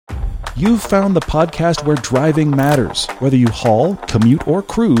You've found the podcast where driving matters. Whether you haul, commute, or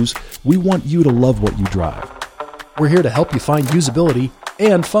cruise, we want you to love what you drive. We're here to help you find usability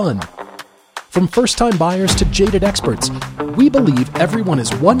and fun. From first-time buyers to jaded experts, we believe everyone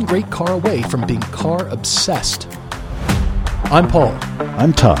is one great car away from being car obsessed. I'm Paul.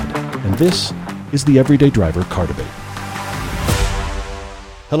 I'm Todd, and this is the Everyday Driver Car Debate.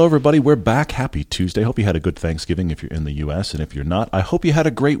 Hello, everybody. We're back. Happy Tuesday. Hope you had a good Thanksgiving if you're in the U.S., and if you're not, I hope you had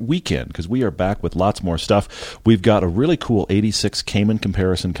a great weekend because we are back with lots more stuff. We've got a really cool 86 Cayman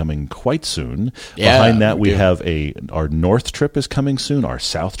comparison coming quite soon. Yeah, behind that, we have our North trip is coming soon. Our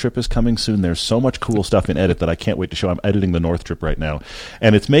South trip is coming soon. There's so much cool stuff in edit that I can't wait to show. I'm editing the North trip right now,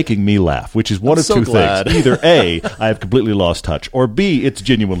 and it's making me laugh, which is one of two things. Either A, I have completely lost touch, or B, it's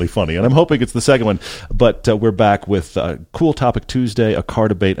genuinely funny, and I'm hoping it's the second one. But we're back with Cool Topic Tuesday, a car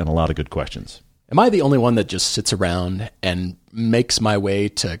debate, and a lot of good questions. Am I the only one that just sits around and makes my way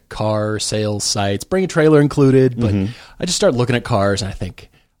to car sales sites, bring a trailer included, but I just start looking at cars and I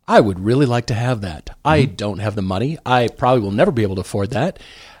think, I would really like to have that. I don't have the money. I probably will never be able to afford that.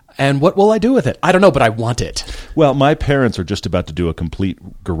 And what will I do with it? I don't know, but I want it. Well, my parents are just about to do a complete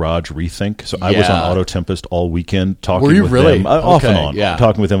garage rethink. So I was on Auto Tempest all weekend talking with them. Off and on. Yeah.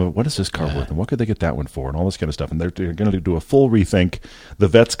 Talking with them. What is this car worth? And what could they get that one for? And all this kind of stuff. And they're going to do a full rethink. The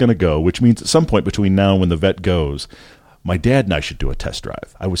vet's going to go, which means at some point between now and when the vet goes, my dad and I should do a test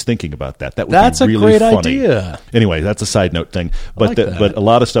drive. I was thinking about that. That would be really funny. That's a great idea. Anyway, that's a side note thing. But but a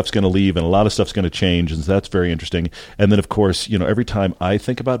lot of stuff's going to leave and a lot of stuff's going to change, and so that's very interesting. And then, of course, every time I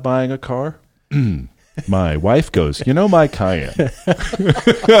think about buying a car, my wife goes, my Cayenne.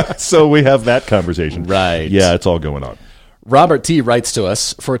 So we have that conversation. Right. Yeah, it's all going on. Robert T. writes to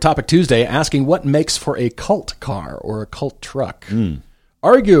us for a Topic Tuesday asking what makes for a cult car or a cult truck.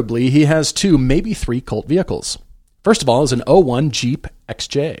 Arguably, he has 2, maybe 3 cult vehicles. First of all is an 01 Jeep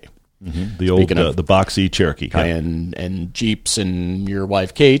XJ. The old, the boxy Cherokee. And Jeeps and your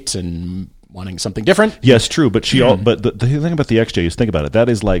wife Kate and wanting something different. Yes, true. But but the thing about the XJ is, think about it. That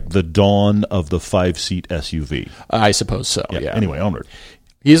is like the dawn of the 5-seat SUV. I suppose so, yeah. Anyway, onward.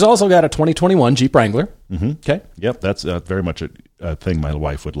 He's also got a 2021 Jeep Wrangler. Okay. Yep, that's very much a thing my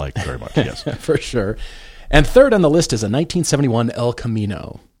wife would like very much, yes. For sure. And third on the list is a 1971 El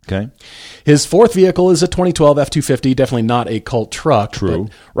Camino. Okay. His fourth vehicle is a 2012 F-250, definitely not a cult truck. True.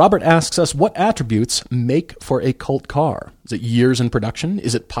 But Robert asks us what attributes make for a cult car. Is it years in production?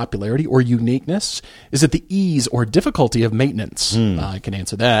 Is it popularity or uniqueness? Is it the ease or difficulty of maintenance? I can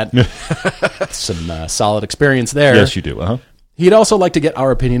answer that. Some solid experience there. Yes, you do. He'd also like to get our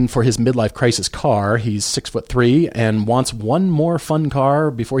opinion for his midlife crisis car. He's 6'3" and wants one more fun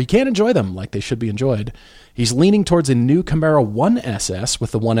car before he can enjoy them like they should be enjoyed. He's leaning towards a new Camaro 1SS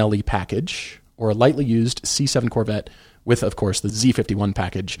with the 1LE package, or a lightly used C7 Corvette with, of course, the Z51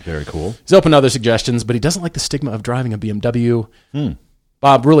 package. Very cool. He's open to other suggestions, but he doesn't like the stigma of driving a BMW.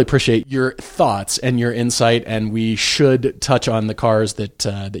 Bob, really appreciate your thoughts and your insight, and we should touch on the cars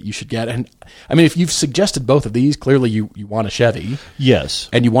that you should get. And I mean, if you've suggested both of these, clearly you want a Chevy. Yes.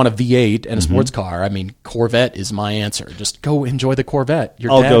 And you want a V8 and a sports car. I mean, Corvette is my answer. Just go enjoy the Corvette.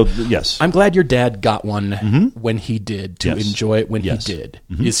 Yes. I'm glad your dad got one when he did, to enjoy it when he did.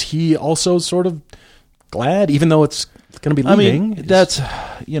 Is he also sort of glad, even though it's going to be leaving? I mean, that's,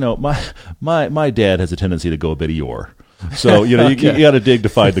 my dad has a tendency to go a bit Eeyore. So, you got to dig to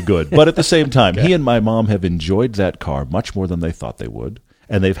find the good. But at the same time, he and my mom have enjoyed that car much more than they thought they would.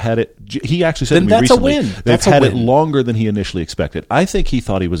 And they've had it, he actually said to me recently, they've had it longer than he initially expected. I think he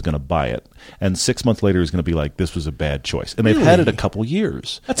thought he was going to buy it. And 6 months later, he's going to be like, this was a bad choice. And they've had it a couple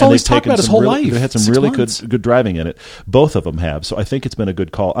years. That's all he's talked about his whole life. They had some really good driving in it. Both of them have. So I think it's been a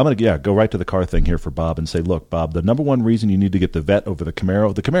good call. I'm going to go right to the car thing here for Bob and say, look, Bob, the number one reason you need to get the Vet over the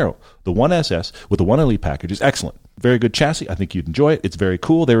Camaro, the 1SS with the 1LE package is excellent. Very good chassis. I think you'd enjoy it. It's very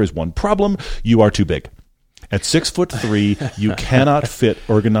cool. There is one problem. You are too big. At 6'3", you cannot fit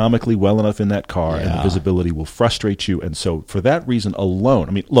ergonomically well enough in that car, and the visibility will frustrate you. And so for that reason alone,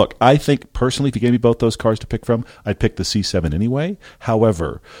 I mean, look, I think personally, if you gave me both those cars to pick from, I'd pick the C7 anyway.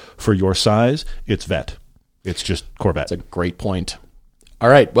 However, for your size, it's Vet. It's just Corvette. That's a great point. All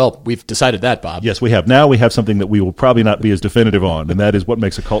right, well, we've decided that, Bob. Yes, we have. Now we have something that we will probably not be as definitive on, and that is what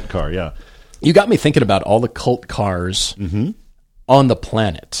makes a cult car, You got me thinking about all the cult cars on the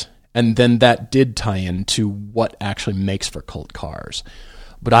planet. And then that did tie into what actually makes for cult cars.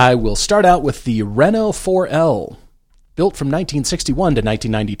 But I will start out with the Renault 4L, built from 1961 to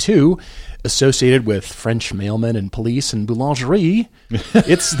 1992, associated with French mailmen and police and boulangerie.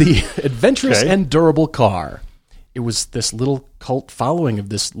 It's the adventurous and durable car. It was this little cult following of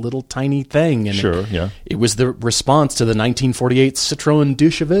this little tiny thing. And it was the response to the 1948 Citroën Deux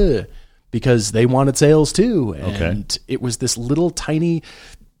Chevaux. because they wanted sales too. And it was this little tiny,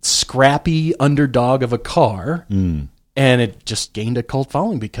 scrappy underdog of a car. And it just gained a cult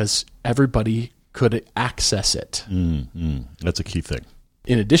following because everybody could access it. That's a key thing.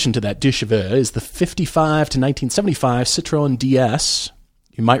 In addition to that, deux chevaux is the 55 to 1975 Citroën DS.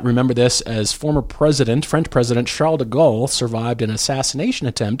 You might remember this as former French President Charles de Gaulle survived an assassination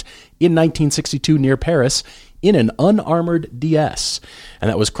attempt in 1962 near Paris in an unarmored DS. And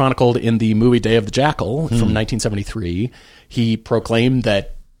that was chronicled in the movie Day of the Jackal from 1973. He proclaimed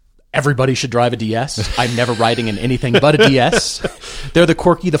that everybody should drive a DS. I'm never riding in anything but a DS. They're the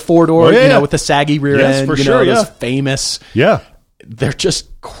quirky, the four-door, with the saggy rear end. For sure, those famous. Yeah. They're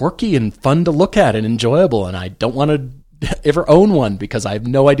just quirky and fun to look at and enjoyable, and I don't want to ever own one because I have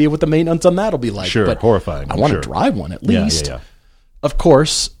no idea what the maintenance on that will be like. Sure, but horrifying. I want to drive one at least. Yeah. Of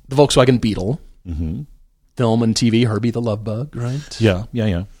course, the Volkswagen Beetle. Film and TV, Herbie the Love Bug, right? Yeah.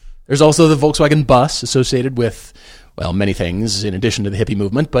 There's also the Volkswagen Bus associated with, well, many things in addition to the hippie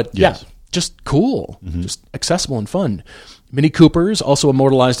movement, but just cool, just accessible and fun. Mini Coopers, also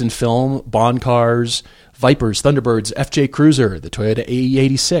immortalized in film, Bond cars, Vipers, Thunderbirds, FJ Cruiser, the Toyota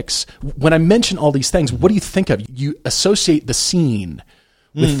AE86. When I mention all these things, what do you think of? You associate the scene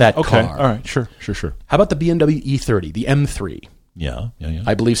with that car. All right, sure. How about the BMW E30, the M3? Yeah.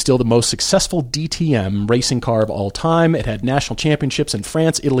 I believe still the most successful DTM racing car of all time. It had national championships in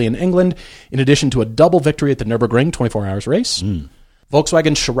France, Italy, and England, in addition to a double victory at the Nürburgring 24 Hours race.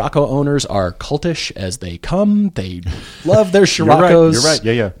 Volkswagen Scirocco owners are cultish as they come. They love their Sciroccos. You're right.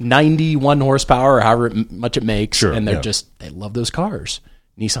 Yeah. 91 horsepower, or however much it makes. Sure, and they love those cars.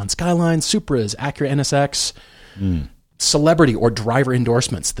 Nissan Skyline, Supras, Acura NSX, celebrity or driver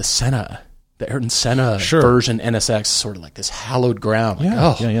endorsements. The Senna, the Ayrton Senna version NSX, sort of like this hallowed ground.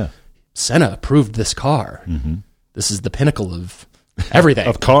 Like, Senna approved this car. This is the pinnacle of everything.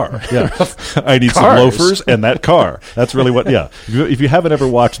 Of car. Yeah. I need some loafers and that car. That's really what, If you haven't ever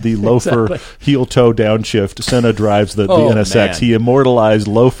watched the loafer heel toe downshift, Senna drives the NSX. Man. He immortalized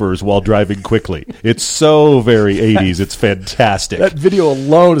loafers while driving quickly. It's so very 80s. It's fantastic. That video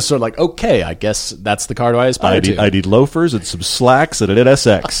alone is sort of like, okay, I guess that's the car I aspire to. I need loafers and some slacks and an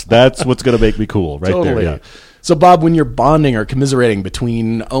NSX. That's what's going to make me cool right there. Yeah. So, Bob, when you're bonding or commiserating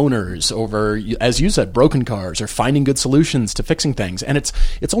between owners over, as you said, broken cars or finding good solutions to fixing things, and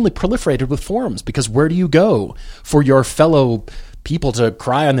it's only proliferated with forums, because where do you go for your fellow people to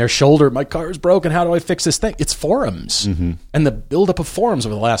cry on their shoulder, my car is broken, how do I fix this thing? It's forums. And the buildup of forums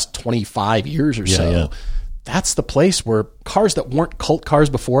over the last 25 years or so, that's the place where cars that weren't cult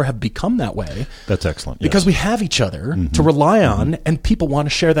cars before have become that way. That's excellent. Because we have each other to rely on, and people want to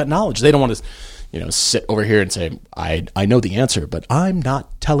share that knowledge. They don't want to sit over here and say, I know the answer, but I'm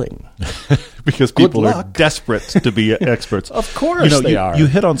not telling. Because people are desperate to be experts. Of course they are. You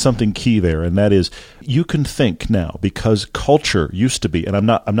hit on something key there, and that is you can think now, because culture used to be, and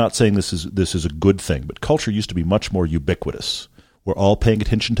I'm not saying this is a good thing, but culture used to be much more ubiquitous. We're all paying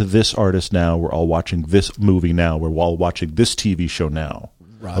attention to this artist now. We're all watching this movie now. We're all watching this TV show now.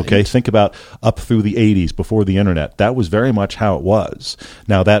 Right. Okay, think about up through the 80s, before the internet. That was very much how it was.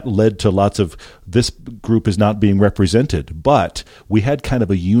 Now, that led to lots of, this group is not being represented, but we had kind of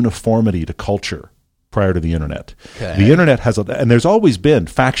a uniformity to culture prior to the internet. Okay. The internet has, and there's always been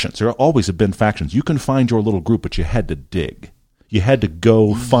factions. There always have been factions. You can find your little group, but you had to dig. You had to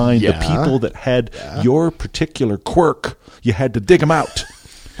go find the people that had your particular quirk. You had to dig them out.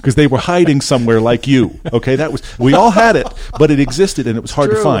 Because they were hiding somewhere like you. Okay, we all had it, but it existed and it was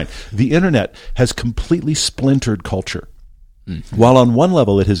hard to find. The internet has completely splintered culture. While on one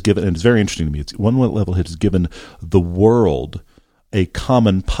level it has given, and it's very interesting to me, one level it has given the world a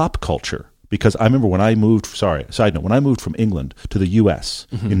common pop culture. Because I remember when I moved, when I moved from England to the U.S.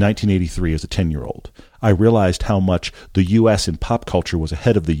 in 1983 as a 10-year-old, I realized how much the U.S. in pop culture was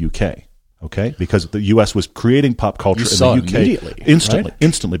ahead of the U.K., okay, because the U.S. was creating pop culture in the U.K.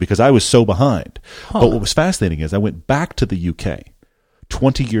 instantly, because I was so behind. But what was fascinating is I went back to the U.K.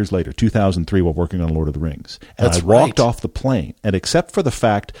 20 years later, 2003, while working on Lord of the Rings. And I walked off the plane, and except for the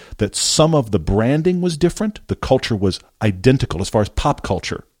fact that some of the branding was different, the culture was identical as far as pop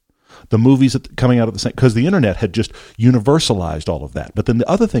culture. The movies coming out of the same, because the internet had just universalized all of that. But then the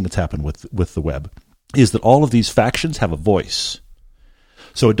other thing that's happened with the web is that all of these factions have a voice.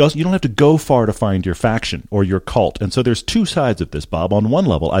 So you don't have to go far to find your faction or your cult. And so there's two sides of this, Bob. On one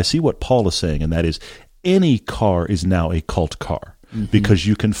level, I see what Paul is saying, and that is any car is now a cult car, because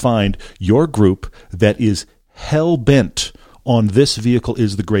you can find your group that is hell-bent on this vehicle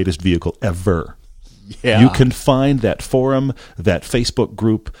is the greatest vehicle ever. Yeah. You can find that forum, that Facebook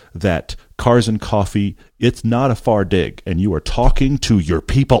group, that Cars and Coffee. It's not a far dig, and you are talking to your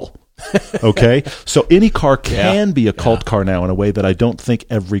people. Okay? So any car can be a cult car now in a way that I don't think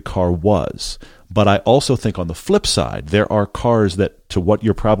every car was. But I also think on the flip side, there are cars that, to what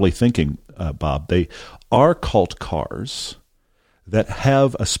you're probably thinking, Bob, they are cult cars that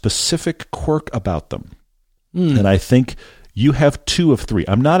have a specific quirk about them. And I think you have 2 of 3.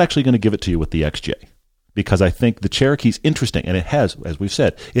 I'm not actually going to give it to you with the XJ, because I think the Cherokee's interesting, and it has, as we've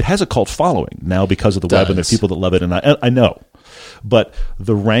said, it has a cult following now because of the web, and there's people that love it, and I know. But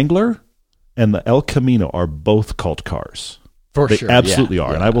the Wrangler and the El Camino are both cult cars. They absolutely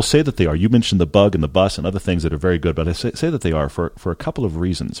are. And I will say that they are. You mentioned the Bug and the Bus and other things that are very good, but I say that they are for a couple of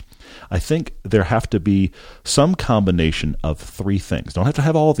reasons. I think there have to be some combination of 3 things. Don't have to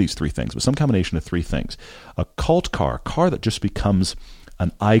have all of these 3 things, but some combination of 3 things. A cult car, a car that just becomes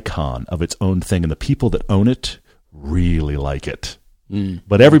an icon of its own thing, and the people that own it really like it.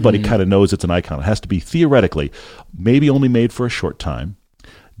 But everybody kind of knows it's an icon. It has to be theoretically maybe only made for a short time,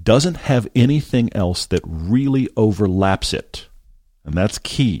 doesn't have anything else that really overlaps it, and that's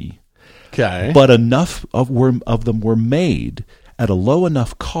key. Okay. But enough of them were made at a low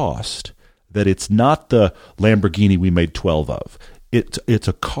enough cost that it's not the Lamborghini we made 12 of. It's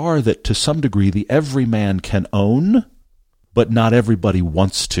a car that to some degree the everyman can own, but not everybody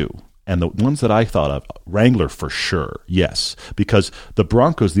wants to. And the ones that I thought of, Wrangler for sure, yes, because the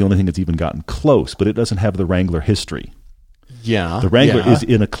Bronco's the only thing that's even gotten close, but it doesn't have the Wrangler history. Yeah. The Wrangler is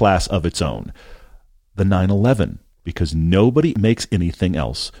in a class of its own. The 911, because nobody makes anything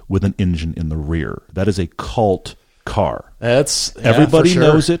else with an engine in the rear. That is a cult car. Everybody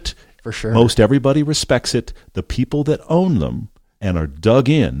knows it. For sure. Most everybody respects it. The people that own them and are dug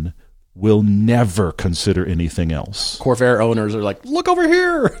in will never consider anything else. Corvair owners are like, look over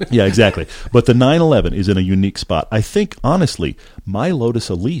here. Yeah, exactly. But the 911 is in a unique spot. I think, honestly, my Lotus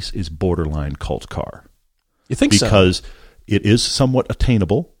Elise is borderline cult car. You think because it is somewhat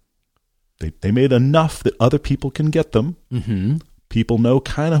attainable. They made enough that other people can get them. Mm-hmm. People know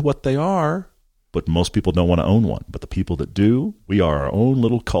kind of what they are, but most people don't want to own one. But the people that do, we are our own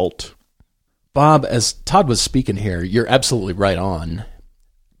little cult. Bob, as Todd was speaking here, you're absolutely right on.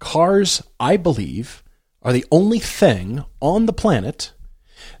 Cars, I believe, are the only thing on the planet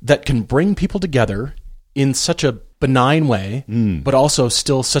that can bring people together in such a benign way, but also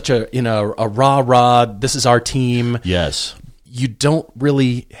still such a rah-rah, this is our team. Yes. You don't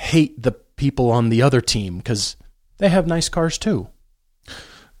really hate the people on the other team because they have nice cars too.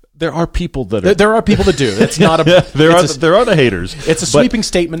 There are people that are... There are people that do. It's not a... there are the haters. It's a sweeping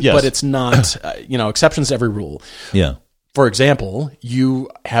statement, but it's not, exceptions to every rule. Yeah. For example, you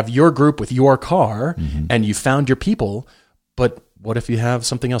have your group with your car, and you found your people, but what if you have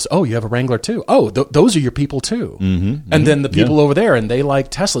something else? Oh, you have a Wrangler too. Oh, those are your people too. And then the people over there, and they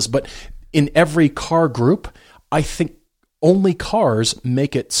like Teslas. But in every car group, I think only cars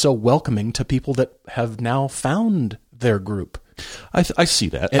make it so welcoming to people that have now found their group. I see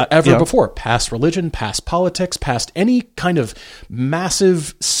that. Before, past religion, past politics, past any kind of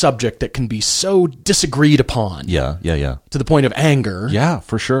massive subject that can be so disagreed upon. Yeah. To the point of anger. Yeah,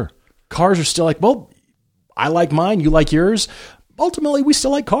 for sure. Cars are still like, well, I like mine, you like yours. Ultimately, we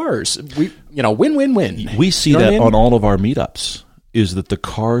still like cars. Win-win-win. We see that on all of our meetups, is that the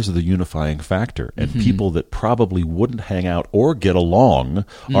cars are the unifying factor, and people that probably wouldn't hang out or get along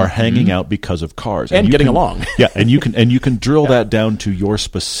are hanging out because of cars. And getting along. Yeah, and you can drill that down to your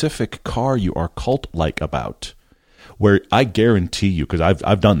specific car you are cult-like about, where I guarantee you, because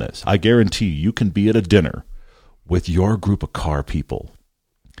I've done this, I guarantee you can be at a dinner with your group of car people.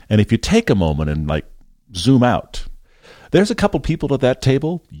 And if you take a moment and zoom out, there's a couple people at that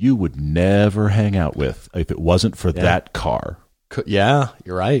table you would never hang out with if it wasn't for that car. Yeah,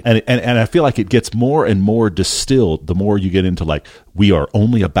 you're right. And I feel like it gets more and more distilled the more you get into we are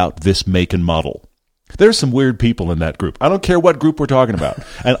only about this make and model. There's some weird people in that group. I don't care what group we're talking about.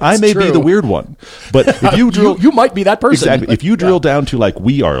 And I may be the weird one. But if you drill... you might be that person. Exactly. If you drill down to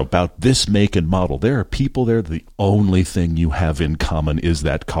we are about this make and model, there are people there, the only thing you have in common is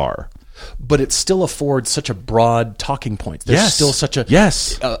that car. But it still affords such a broad talking point. There's still such a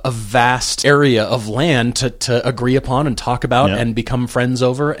vast area of land to agree upon and talk about and become friends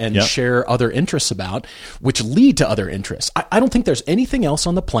over and share other interests about, which lead to other interests. I don't think there's anything else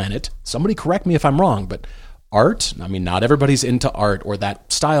on the planet, somebody correct me if I'm wrong, but art, not everybody's into art or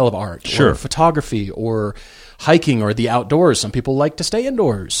that style of art or photography or hiking or the outdoors. Some people like to stay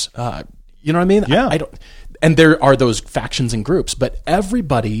indoors. You know what I mean? Yeah. I don't, and there are those factions and groups, but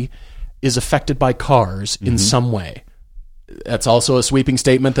everybody is affected by cars in some way. That's also a sweeping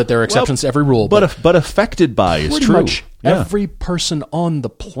statement that there are exceptions to every rule. But affected by is true. Pretty much every person on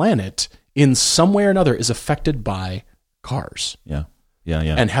the planet in some way or another is affected by cars. Yeah.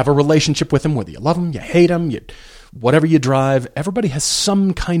 and have a relationship with them, whether you love them, you hate them, whatever you drive. Everybody has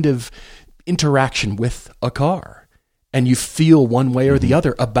some kind of interaction with a car, and you feel one way or the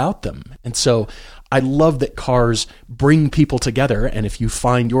other about them. And so I love that cars bring people together, and if you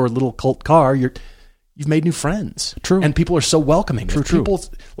find your little cult car, you've made new friends. True. And people are so welcoming. True. People,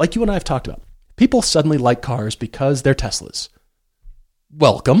 like you and I have talked about, people suddenly like cars because they're Teslas.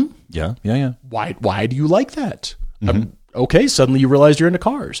 Welcome. Yeah. Why do you like that? Okay, suddenly you realize you're into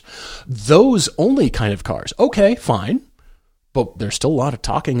cars. Those only kind of cars. Okay, fine. But there's still a lot of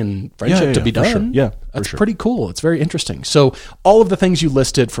talking and friendship to be done. Sure. Yeah, that's pretty cool. It's very interesting. So all of the things you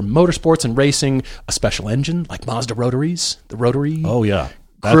listed from motorsports and racing, a special engine like Mazda Rotaries, the Rotary. Oh yeah.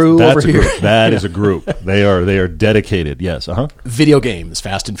 Crew that's over here. That is a group. They are dedicated. Yes. Video games,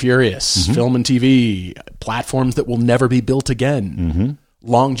 Fast and Furious, film and TV, platforms that will never be built again.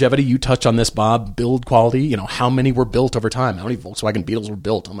 Longevity, you touched on this, Bob. Build quality. How many were built over time? How many Volkswagen Beetles were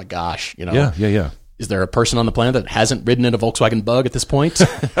built? Oh my gosh. Yeah. Is there a person on the planet that hasn't ridden in a Volkswagen Bug at this point?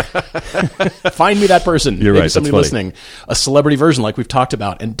 Find me that person. You're Maybe right. Somebody listening. A celebrity version like we've talked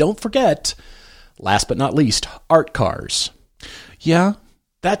about. And don't forget, last but not least, art cars. Yeah.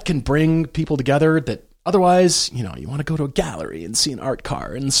 That can bring people together that otherwise, you want to go to a gallery and see an art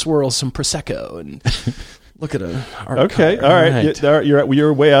car and swirl some Prosecco and look at an art car. Okay. All right.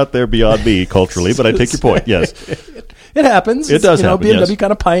 You're way out there beyond me culturally, but I take your point. Yes. It happens. It does happen. BMW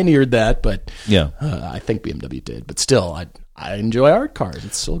kind of pioneered that, but yeah, I think BMW did. But still, I enjoy art cars.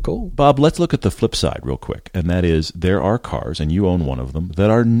 It's still cool. Bob, let's look at the flip side real quick, and that is there are cars, and you own one of them, that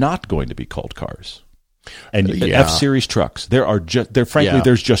are not going to be cult cars. And F-Series trucks,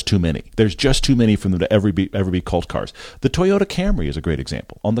 there's just too many. There's just too many for them to ever be cult cars. The Toyota Camry is a great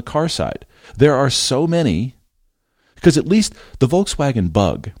example. On the car side, there are so many, because at least the Volkswagen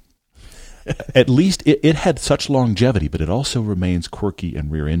Bug, at least it had such longevity, but it also remains quirky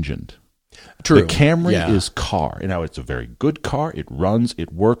and rear-engined. True. The Camry is car. Now, it's a very good car. It runs.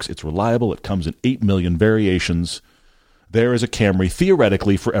 It works. It's reliable. It comes in 8 million variations. There is a Camry,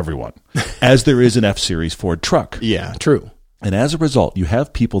 theoretically, for everyone, as there is an F-Series Ford truck. Yeah, true. And as a result, you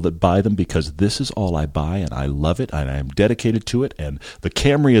have people that buy them because this is all I buy, and I love it, and I am dedicated to it, and the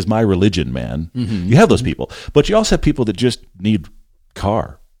Camry is my religion, man. You have those people. But you also have people that just need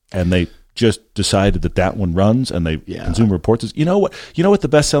car, and they just decided that one runs, and Consumer Reports is, you know what the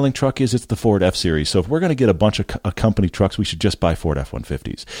best-selling truck is? It's the Ford F-Series. So if we're going to get a bunch of company trucks, we should just buy Ford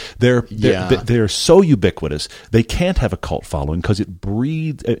F-150s. They're so ubiquitous, they can't have a cult following because it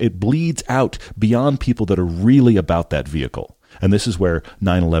bleeds out beyond people that are really about that vehicle. And this is where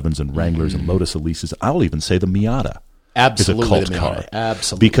 911s and Wranglers and Lotus Elises, I'll even say the Miata, absolutely, is a cult the car.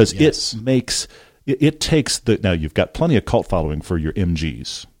 Absolutely. Because it takes now you've got plenty of cult following for your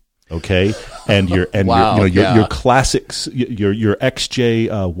MGs. Okay, and your classics, your XJ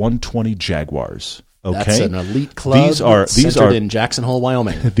 120 Jaguars. Okay, that's an elite club. These are in Jackson Hole,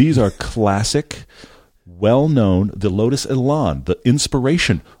 Wyoming. These are classic, well-known. The Lotus Elan, the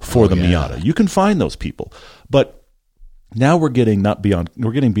inspiration for the Miata. You can find those people, but now we're getting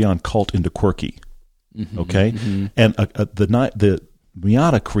beyond cult into quirky. Okay, and the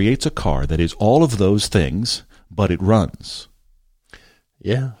Miata creates a car that is all of those things, but it runs.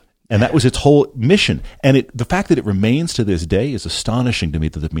 Yeah. And that was its whole mission. And the fact that it remains to this day is astonishing to me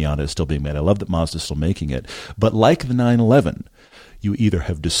that the Miata is still being made. I love that Mazda's still making it. But like the 911, you either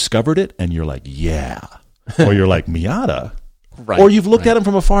have discovered it and you're like, yeah, or you're like, Miata? Right, or you've looked at them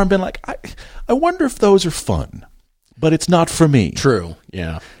from afar and been like, I wonder if those are fun. But it's not for me. True,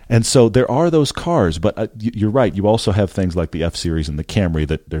 yeah. And so there are those cars, but you're right. You also have things like the F-Series and the Camry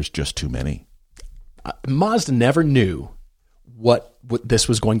that there's just too many. Mazda never knew what this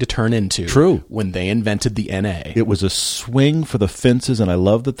was going to turn into. True. When they invented the NA. It was a swing for the fences, and I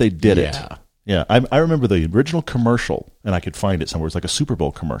love that they did it. Yeah. I remember the original commercial, and I could find it somewhere. It's like a Super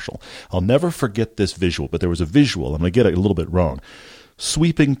Bowl commercial. I'll never forget this visual, but there was a visual. I'm going to get it a little bit wrong.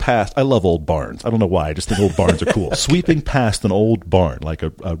 Sweeping past, I love old barns. I don't know why. I just think old barns are cool. Sweeping past an old barn, like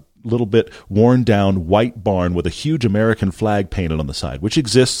a little bit worn down white barn with a huge American flag painted on the side, which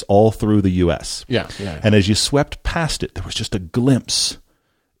exists all through the U.S. Yeah. And as you swept past it, there was just a glimpse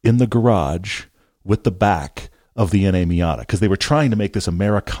in the garage with the back of the NA Miata, because they were trying to make this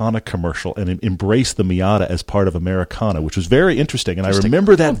Americana commercial and embrace the Miata as part of Americana, which was very interesting. And I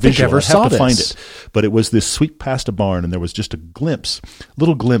remember that visual. I have to find it. But it was this sweep past a barn, and there was just a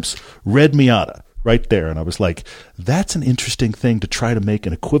little glimpse, red Miata right there. And I was like, that's an interesting thing to try to make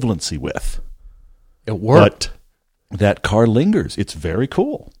an equivalency with. It worked. But that car lingers. It's very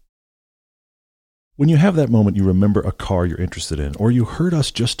cool. When you have that moment, you remember a car you're interested in, or you heard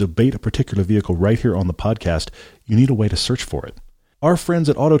us just debate a particular vehicle right here on the podcast, you need a way to search for it. Our friends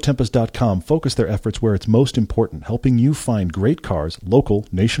at Autotempest.com focus their efforts where it's most important, helping you find great cars, local,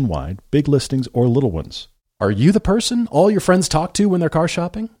 nationwide, big listings, or little ones. Are you the person all your friends talk to when they're car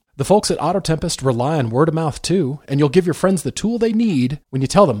shopping? The folks at Auto Tempest rely on word of mouth too, and you'll give your friends the tool they need when you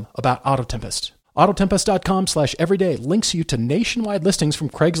tell them about Auto Tempest. Autotempest.com/everyday links you to nationwide listings from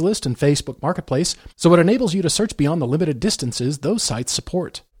Craigslist and Facebook Marketplace, so it enables you to search beyond the limited distances those sites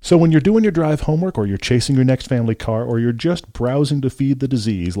support. So when you're doing your drive homework, or you're chasing your next family car, or you're just browsing to feed the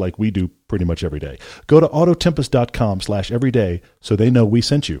disease like we do pretty much every day, go to Autotempest.com/everyday so they know we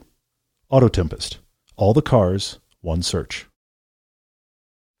sent you. Auto Tempest. All the cars, one search.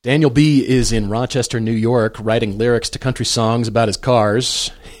 Daniel B. is in Rochester, New York, writing lyrics to country songs about his cars.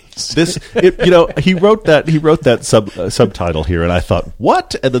 He wrote that subtitle here, and I thought,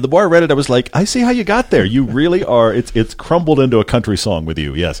 what? And then the more I read it, I was like, I see how you got there. You really are. It's crumbled into a country song with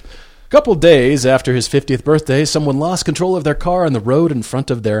you. Yes. A couple days after his 50th birthday, someone lost control of their car on the road in front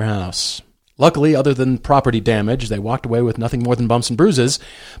of their house. Luckily, other than property damage, they walked away with nothing more than bumps and bruises,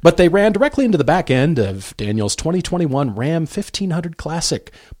 but they ran directly into the back end of Daniel's 2021 Ram 1500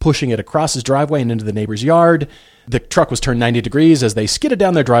 Classic, pushing it across his driveway and into the neighbor's yard. The truck was turned 90 degrees as they skidded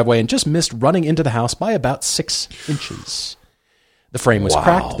down their driveway and just missed running into the house by about 6 inches. The frame was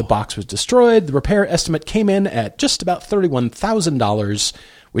cracked, the box was destroyed, the repair estimate came in at just about $31,000,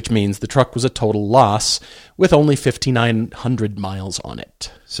 which means the truck was a total loss with only 5,900 miles on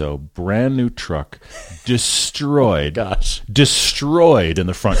it. So brand new truck, destroyed. Gosh. Destroyed in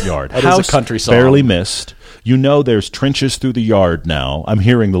the front yard. That is a country song. Barely missed. You know there's trenches through the yard now. I'm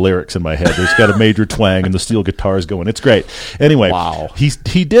hearing the lyrics in my head. There's got a major twang and the steel guitars going. It's great. Anyway,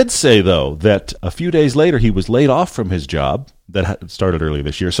 he did say, though, that a few days later he was laid off from his job that started earlier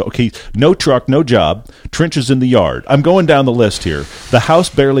this year. So, okay, no truck, no job, trenches in the yard. I'm going down the list here. The house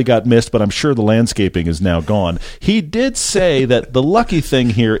barely got missed, but I'm sure the landscaping is now gone. He did say that the lucky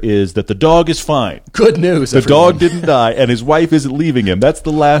thing here is that the dog is fine. Good news, The dog didn't die, and his wife isn't leaving him. That's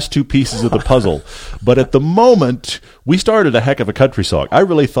the last two pieces of the puzzle. But at the moment, we started a heck of a country song. I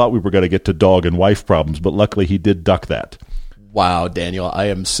really thought we were going to get to dog and wife problems, but luckily he did duck that. Wow, Daniel, I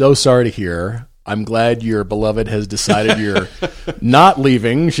am so sorry to hear. I'm glad your beloved has decided you're not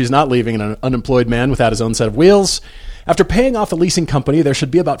leaving. She's not leaving an unemployed man without his own set of wheels. After paying off the leasing company, there should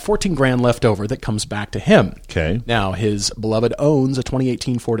be about $14,000 left over that comes back to him. Okay. Now, his beloved owns a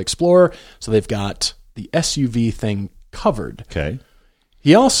 2018 Ford Explorer, so they've got the SUV thing covered. Okay.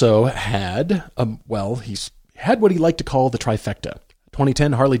 He also had, he's had what he liked to call the trifecta.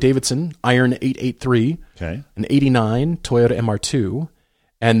 2010 Harley-Davidson Iron 883, okay, an 89 Toyota MR2,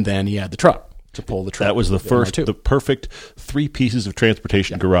 and then he had the truck to pull the truck. That was the perfect 3 pieces of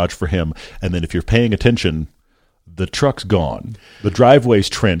transportation garage for him. And then if you're paying attention, the truck's gone. The driveway's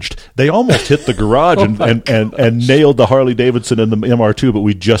trenched. They almost hit the garage and nailed the Harley-Davidson and the MR2, but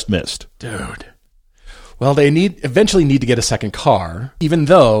we just missed. Dude. Well, they eventually need to get a second car, even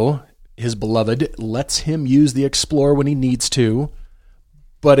though his beloved lets him use the Explorer when he needs to.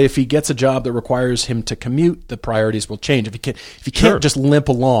 But if he gets a job that requires him to commute, the priorities will change. If he can't just limp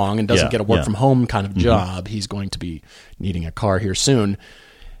along and doesn't get a work from home kind of job, he's going to be needing a car here soon.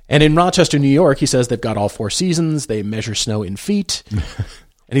 And in Rochester, New York, he says they've got all 4 seasons. They measure snow in feet. And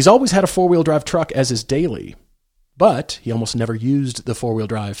he's always had a 4-wheel drive truck as his daily. But he almost never used the 4-wheel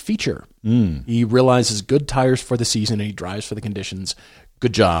drive feature. He realizes good tires for the season and he drives for the conditions.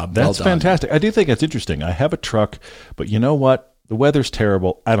 Good job. That's fantastic. I do think that's interesting. I have a truck, but you know what? The weather's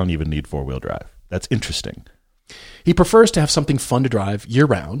terrible. I don't even need 4-wheel drive. That's interesting. He prefers to have something fun to drive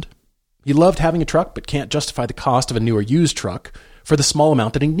year-round. He loved having a truck, but can't justify the cost of a newer used truck for the small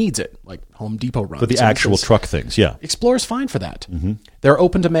amount that he needs it, like Home Depot runs. For the actual truck things, yeah. Explorer's fine for that. They're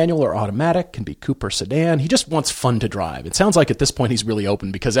open to manual or automatic, can be coupe or sedan. He just wants fun to drive. It sounds like at this point he's really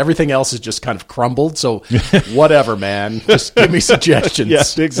open because everything else is just kind of crumbled. So whatever, man. Just give me suggestions.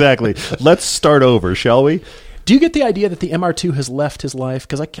 Yes, exactly. Let's start over, shall we? Do you get the idea that the MR2 has left his life?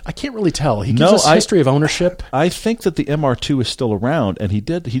 Because I can't really tell. He gives us a history of ownership. I think that the MR2 is still around, and he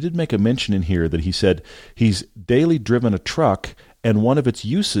did make a mention in here that he said he's daily driven a truck, and one of its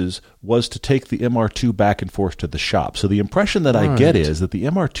uses was to take the MR2 back and forth to the shop. So the impression that I get is that the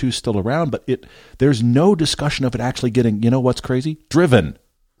MR2 is still around, but there's no discussion of it actually getting, you know what's crazy? Driven.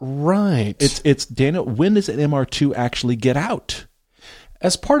 Right. It's Daniel, when does an MR2 actually get out?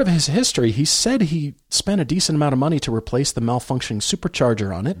 As part of his history, he said he spent a decent amount of money to replace the malfunctioning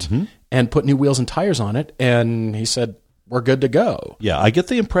supercharger on it and put new wheels and tires on it, and he said, we're good to go. Yeah, I get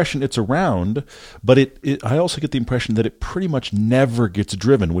the impression it's around, but I also get the impression that it pretty much never gets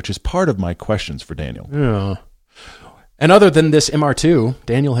driven, which is part of my questions for Daniel. Yeah. And other than this MR2,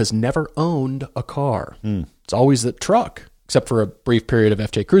 Daniel has never owned a car. It's always the truck. except for a brief period of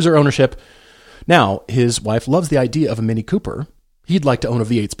FJ Cruiser ownership. Now, his wife loves the idea of a Mini Cooper. He'd like to own a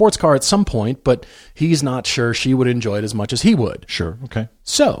V8 sports car at some point, but he's not sure she would enjoy it as much as he would. Sure, okay.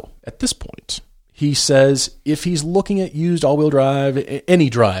 So, at this point, he says if he's looking at used all-wheel drive, any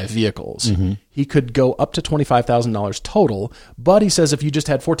drive vehicles, he could go up to $25,000 total. But he says if you just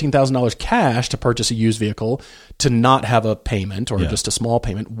had $14,000 cash to purchase a used vehicle to not have a payment or just a small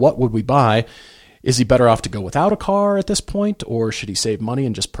payment, what would we buy? Is he better off to go without a car at this point, or should he save money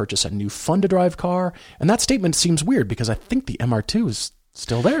and just purchase a new fun-to-drive car? And that statement seems weird because I think the MR2 is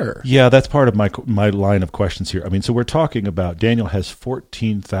still there. Yeah, that's part of my line of questions here. I mean, so we're talking about Daniel has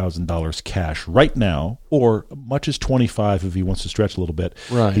 $14,000 cash right now, or much as $25,000 if he wants to stretch a little bit.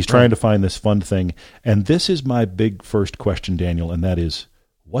 Right. He's trying to find this fun thing. And this is my big first question, Daniel, and that is,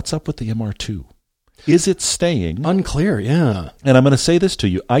 what's up with the MR2? Is it staying? Unclear, yeah. And I'm going to say this to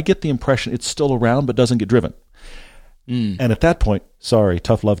you. I get the impression it's still around but doesn't get driven. And at that point, sorry,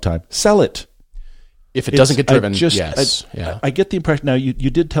 tough love time, sell it. If it doesn't get driven, yes. I get the impression. Now, you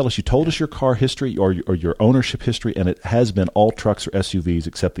did tell us, you told us your car history or your ownership history, and it has been all trucks or SUVs,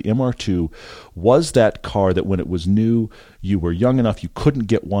 except the MR2 was that car that when it was new, you were young enough, you couldn't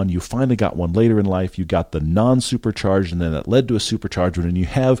get one. You finally got one later in life. You got the non-supercharged, and then that led to a supercharged one. And you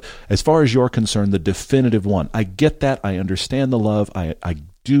have, as far as you're concerned, the definitive one. I get that. I understand the love. I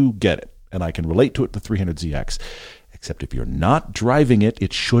do get it. And I can relate to it, the 300ZX. Except if you're not driving it,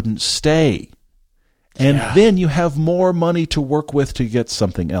 it shouldn't stay. And then you have more money to work with to get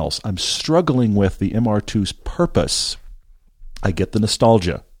something else. I'm struggling with the MR2's purpose. I get the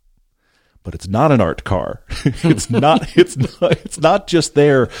nostalgia, but it's not an art car. It's not just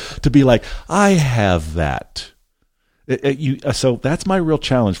there to be like, I have that. So that's my real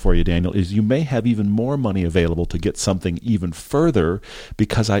challenge for you, Daniel, is you may have even more money available to get something even further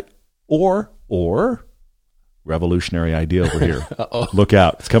because or revolutionary idea over here. Uh-oh. Look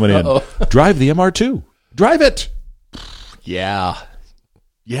out. It's coming in. Uh-oh. Drive the MR2. Drive it. Yeah.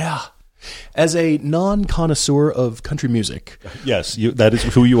 As a non-connoisseur of country music. Yes, that is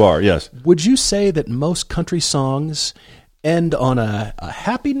who you are, yes. Would you say that most country songs end on a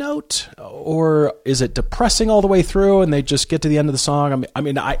happy note, or is it depressing all the way through and they just get to the end of the song?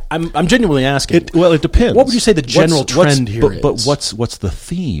 I'm genuinely asking. It depends. What would you say the general trend here is? But what's the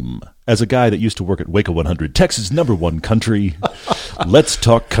theme? As a guy that used to work at Waco 100, Texas' #1 country, let's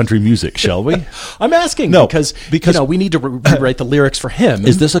talk country music, shall we? I'm asking because we need to rewrite the lyrics for him.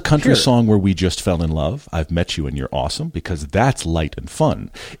 Is this a country song where we just fell in love? I've met you and you're awesome, because that's light and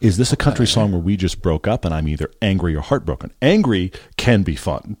fun. Is this a country song where we just broke up and I'm either angry or heartbroken? Angry can be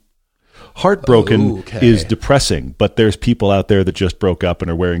fun. Heartbroken is depressing, but there's people out there that just broke up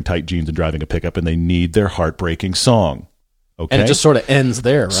and are wearing tight jeans and driving a pickup, and they need their heartbreaking song. Okay? And it just sort of ends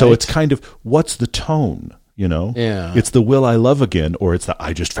there, right? So it's kind of, what's the tone, Yeah. It's the will I love again, or it's the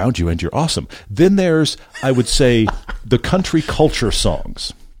I just found you and you're awesome. Then there's, I would say, the country culture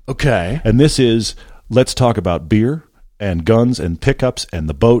songs. Okay. And this is, let's talk about beer and guns and pickups and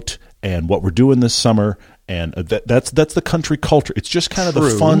the boat and what we're doing this summer. And that's the country culture. It's just kind of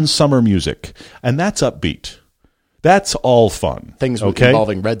the fun summer music. And that's upbeat. That's all fun. Things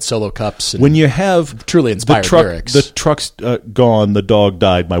involving red Solo cups. And when you have truly inspired lyrics. The truck's gone, the dog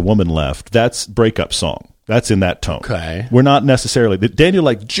died, my woman left. That's breakup song. That's in that tone. Okay. We're not necessarily.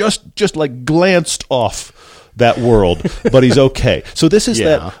 Daniel just glanced off that world, but he's okay. So this is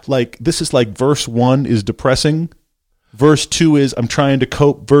this is like verse 1 is depressing. Verse 2 is I'm trying to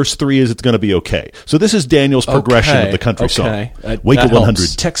cope. Verse 3 is it's going to be okay. So this is Daniel's progression of the country song. Waco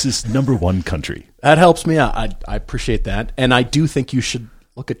 100, Texas #1 country. That helps me out. I appreciate that. And I do think you should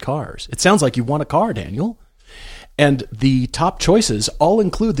look at cars. It sounds like you want a car, Daniel. And the top choices all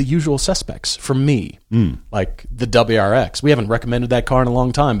include the usual suspects from me, like the WRX. We haven't recommended that car in a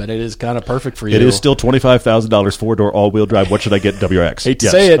long time, but it is kind of perfect for you. It is still $25,000, 4-door, all-wheel drive. What should I get, WRX? Hate to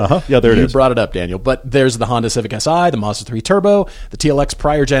say it. Yeah, there it is. You brought it up, Daniel. But there's the Honda Civic Si, the Mazda 3 Turbo, the TLX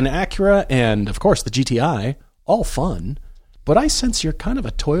prior gen Acura, and, of course, the GTI. All fun. But I sense you're kind of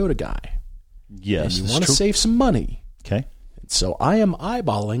a Toyota guy. Yes, and you want to save some money. Okay. So I am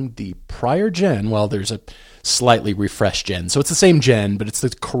eyeballing the prior gen. Well, there's a slightly refreshed gen. So it's the same gen, but it's the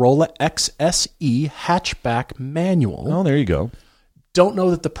Corolla XSE hatchback manual. Oh, there you go. Don't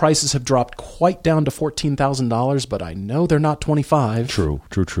know that the prices have dropped quite down to $14,000, but I know they're not $25,000.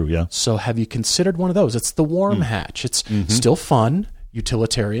 True, yeah. So have you considered one of those? It's the warm hatch. It's still fun,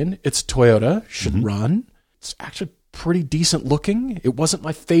 utilitarian. It's Toyota, should run. It's actually pretty decent looking. It wasn't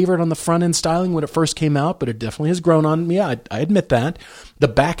my favorite on the front end styling when it first came out, but it definitely has grown on me. I admit that. The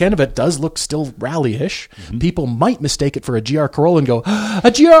back end of it does look still rally-ish. Mm-hmm. People might mistake it for a GR Corolla and go,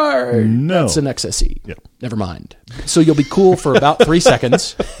 a GR! No. That's an XSE. Yeah. Never mind. So you'll be cool for about 3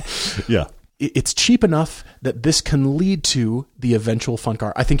 seconds. Yeah. It's cheap enough that this can lead to the eventual fun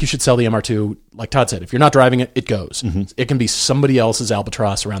car. I think you should sell the MR2. Like Todd said, if you're not driving it, it goes. Mm-hmm. It can be somebody else's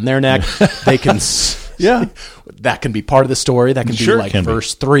albatross around their neck. They can... Yeah. That can be part of the story. That can be like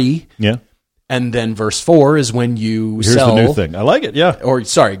verse 3. Yeah. And then verse 4 is when you sell... Here's the new thing. I like it, yeah. Or,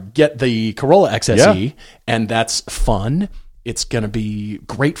 get the Corolla XSE, and that's fun. It's going to be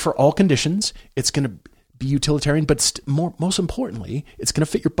great for all conditions. It's going to be utilitarian, but most importantly, it's going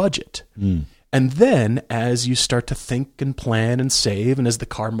to fit your budget. Mm. And then as you start to think and plan and save, and as the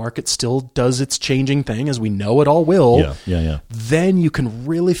car market still does its changing thing, as we know it all will, then you can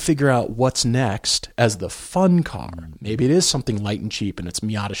really figure out what's next as the fun car. Maybe it is something light and cheap and it's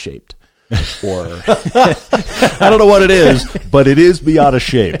Miata shaped. Or I don't know what it is, but it is Miata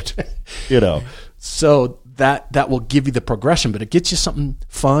shaped. So that will give you the progression, but it gets you something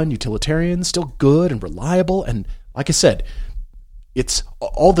fun, utilitarian, still good and reliable. And like I said, it's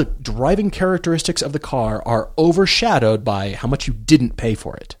all the driving characteristics of the car are overshadowed by how much you didn't pay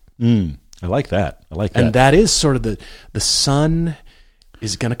for it. I like that. And that is sort of the sun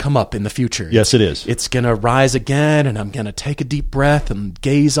is going to come up in the future. Yes, it is. It's going to rise again, and I'm going to take a deep breath and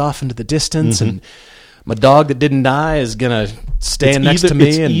gaze off into the distance, and my dog that didn't die is going to stand next to me.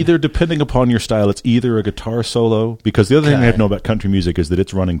 It's either, depending upon your style, it's either a guitar solo, because the other thing I have to know about country music is that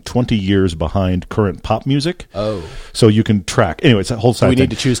it's running 20 years behind current pop music. Oh. So you can track. Anyway, it's a whole side thing. Do we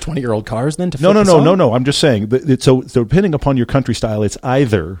need to choose 20-year-old cars then to fit the song? No. I'm just saying. So depending upon your country style, it's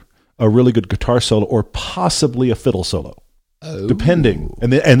either a really good guitar solo or possibly a fiddle solo. Oh. Depending,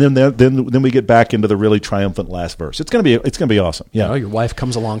 and then we get back into the really triumphant last verse. It's gonna be awesome. Yeah, your wife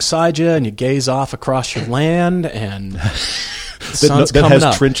comes alongside you, and you gaze off across your land, and the sun's that coming has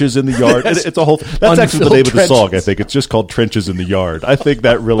up. Trenches in the yard. It's a whole. That's actually the name of the song. I think it's just called "Trenches in the Yard." I think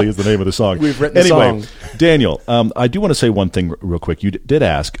that really is the name of the song. We've written the song. Daniel, I do want to say one thing real quick. You did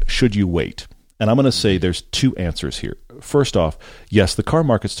ask, should you wait? And I'm going to say there's 2 answers here. First off, yes, the car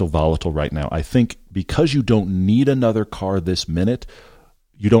market's still volatile right now. I think because you don't need another car this minute,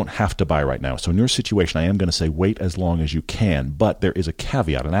 you don't have to buy right now. So in your situation, I am going to say wait as long as you can. But there is a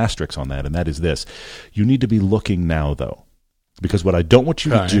caveat, an asterisk on that, and that is this. You need to be looking now, though. Because what I don't want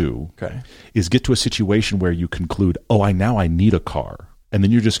you to do is get to a situation where you conclude, I need a car. And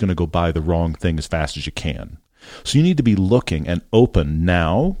then you're just going to go buy the wrong thing as fast as you can. So you need to be looking and open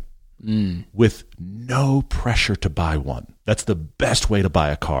now. With no pressure to buy one. That's the best way to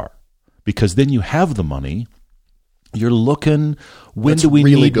buy a car, because then you have the money. You're looking, when do we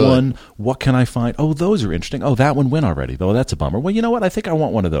need one? What can I find? Oh, those are interesting. Oh, that one went already. Oh, that's a bummer. Well, you know what? I think I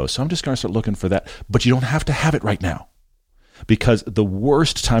want one of those. So I'm just going to start looking for that. But you don't have to have it right now, because the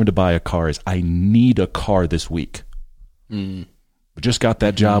worst time to buy a car is I need a car this week. We just got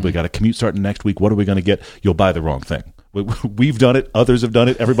that job. We got a commute starting next week. What are we going to get? You'll buy the wrong thing. We've done it. Others have done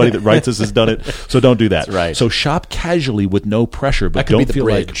it. Everybody that writes us has done it. So don't do that. That's right. So shop casually with no pressure, but don't feel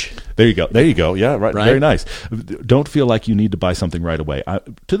bridge. like. There you go. Yeah, right. Very nice. Don't feel like you need to buy something right away.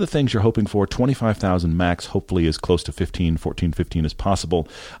 To the things you're hoping for, 25,000 max, hopefully as close to 14, 15 as possible.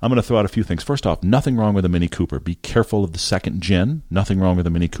 I'm going to throw out a few things. First off, nothing wrong with a Mini Cooper. Be careful of the second gen. Nothing wrong with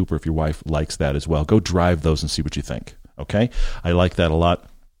a Mini Cooper if your wife likes that as well. Go drive those and see what you think. Okay? I like that a lot.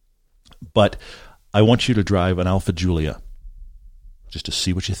 But I want you to drive an Alfa Giulia, just to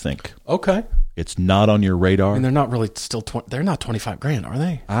see what you think. Okay. It's not on your radar. And they're not really still, they're not 25 grand, are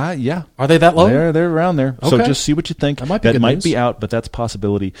they? Yeah. Are they that low? They're around there. Okay. So just see what you think. That might be out, but that's a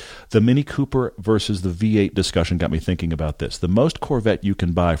possibility. The Mini Cooper versus the V8 discussion got me thinking about this. The most Corvette you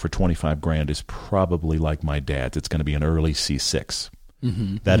can buy for 25 grand is probably like my dad's. It's going to be an early C6.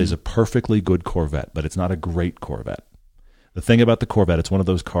 That is a perfectly good Corvette, but it's not a great Corvette. The thing about the Corvette, it's one of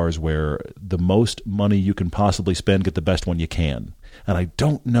those cars where the most money you can possibly spend, get the best one you can. And I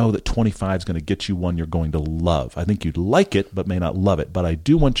don't know that 25 is going to get you one you're going to love. I think you'd like it, but may not love it. But I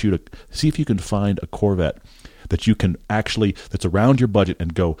do want you to see if you can find a Corvette that you can actually, that's around your budget,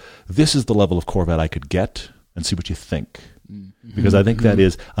 and go, this is the level of Corvette I could get, and see what you think. Because I think that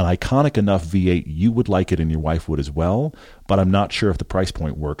is an iconic enough V8. You would like it and your wife would as well, but I'm not sure if the price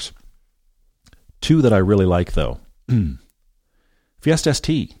point works. 2 that I really like, though. Fiesta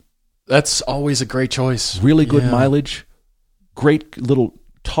ST. That's always a great choice. Really good mileage. Great little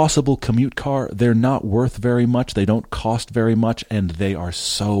tossable commute car. They're not worth very much. They don't cost very much, and they are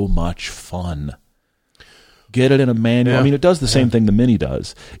so much fun. Get it in a manual. I mean, it does the same thing the Mini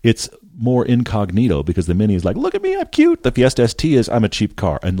does. It's more incognito because the Mini is like, look at me, I'm cute. The Fiesta ST is, I'm a cheap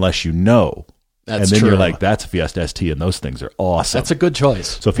car, unless you know. That's and then true. You're like, that's a Fiesta ST, and those things are awesome. That's a good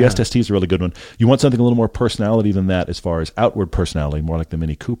choice. So Fiesta ST is a really good one. You want something a little more personality than that as far as outward personality, more like the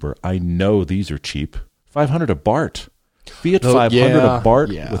Mini Cooper. I know these are cheap. $500 a BART. Fiat $500 a BART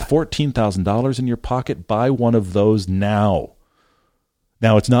with $14,000 in your pocket. Buy one of those now.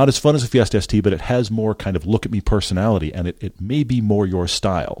 Now, it's not as fun as a Fiesta ST, but it has more kind of look-at-me personality, and it may be more your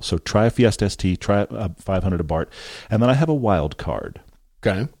style. So try a Fiesta ST, try a $500 a BART, and then I have a wild card.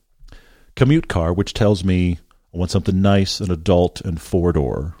 Okay. Commute car, which tells me I want something nice, an adult, and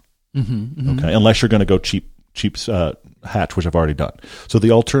four-door. Okay, unless you're going to go cheap hatch, which I've already done. So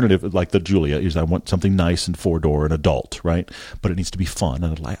the alternative, like the Giulia, is I want something nice and four-door and adult, right? But it needs to be fun,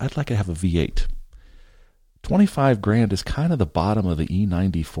 and I'd like to have a V8. $25,000 is kind of the bottom of the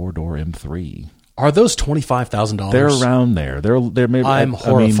E90 four-door M3. Are those $25,000? They're around there. They're maybe. I'm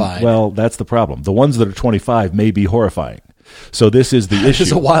horrified. Well, that's the problem. The ones that are 25 may be horrifying. So this is the issue. This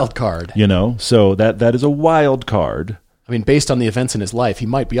is a wild card. So that is a wild card. I mean, based on the events in his life, he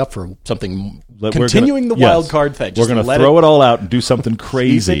might be up for something. Continuing the wild card thing. We're going to throw it all out and do something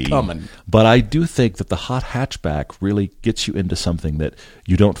crazy. Keep it coming. But I do think that the hot hatchback really gets you into something that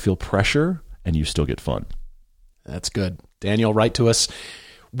you don't feel pressure and you still get fun. That's good. Daniel, write to us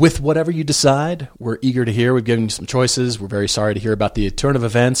with whatever you decide. We're eager to hear. We've given you some choices. We're very sorry to hear about the turn of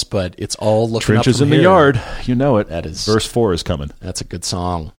events, but it's all looking Trenches up from in here. the yard. You know it. That is, Verse 4 is coming. That's a good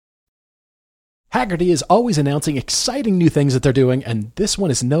song. Hagerty is always announcing exciting new things that they're doing, and this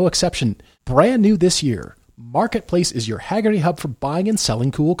one is no exception. Brand new this year, Marketplace is your Hagerty hub for buying and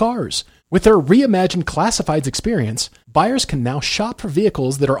selling cool cars. With their reimagined classifieds experience, buyers can now shop for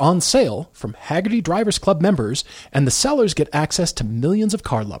vehicles that are on sale from Hagerty Drivers Club members, and the sellers get access to millions of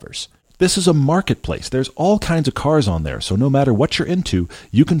car lovers. This is a marketplace. There's all kinds of cars on there, so no matter what you're into,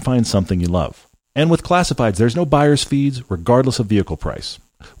 you can find something you love. And with classifieds, there's no buyer's fees, regardless of vehicle price.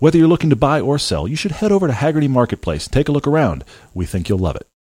 Whether you're looking to buy or sell, you should head over to Hagerty Marketplace and take a look around. We think you'll love it.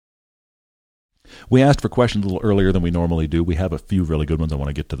 We asked for questions a little earlier than we normally do. We have a few really good ones. I want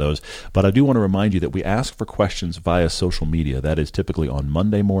to get to those. But I do want to remind you that we ask for questions via social media. That is typically on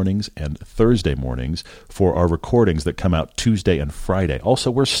Monday mornings and Thursday mornings for our recordings that come out Tuesday and Friday. Also,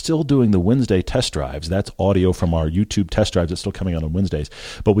 we're still doing the Wednesday test drives. That's audio from our YouTube test drives that's still coming out on Wednesdays.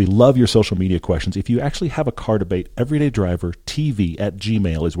 But we love your social media questions. If you actually have a car debate,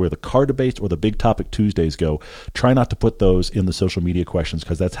 everydaydrivertv@gmail is where the car debates or the Big Topic Tuesdays go. Try not to put those in the social media questions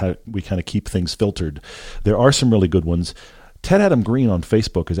because that's how we kind of keep things filtered. There are some really good ones. Ted Adam Green on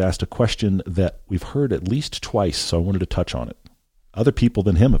Facebook has asked a question that we've heard at least twice, so I wanted to touch on it. Other people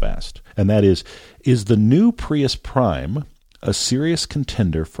than him have asked, and that is the new Prius Prime a serious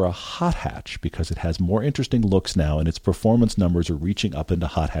contender for a hot hatch because it has more interesting looks now and its performance numbers are reaching up into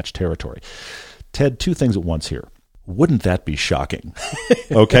hot hatch territory? Ted, two things at once here. Wouldn't that be shocking?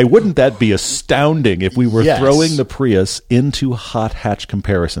 Okay, wouldn't that be astounding if we were throwing the Prius into hot hatch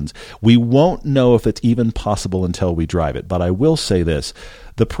comparisons? We won't know if it's even possible until we drive it. But I will say this.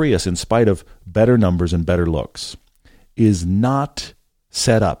 The Prius, in spite of better numbers and better looks, is not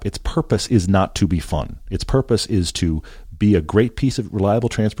set up. Its purpose is not to be fun. Its purpose is to be a great piece of reliable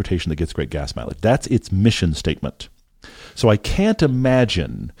transportation that gets great gas mileage. That's its mission statement. So I can't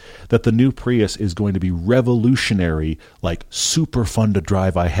imagine that the new Prius is going to be revolutionary, like super fun to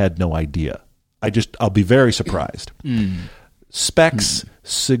drive. I had no idea. I'll be very surprised. Specs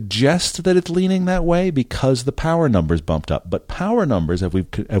suggest that it's leaning that way because the power numbers bumped up. But power numbers, as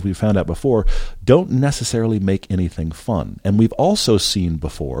we've found out before, don't necessarily make anything fun. And we've also seen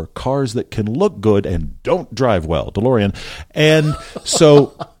before cars that can look good and don't drive well. DeLorean. And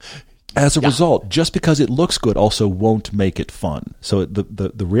so as a result, just because it looks good also won't make it fun. So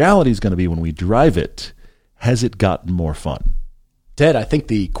the reality is going to be when we drive it, has it gotten more fun? Ted, I think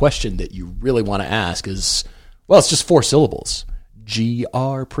the question that you really want to ask is, well, it's just 4 syllables.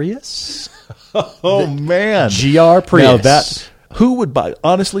 GR Prius? Man. GR Prius. Now who would buy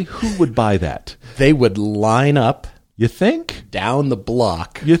that? They would line up. You think? Down the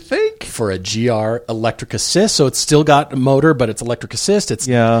block. You think? For a GR electric assist. So it's still got a motor, but it's electric assist. It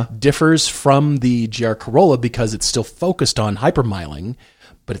differs from the GR Corolla because it's still focused on hypermiling,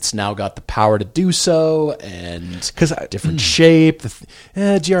 but it's now got the power to do so and different shape.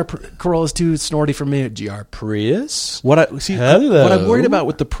 GR Corolla is too snorty for me. GR Prius. What I'm worried about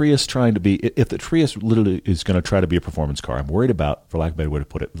with the Prius trying to be, if the Prius literally is going to try to be a performance car, I'm worried about, for lack of a better way to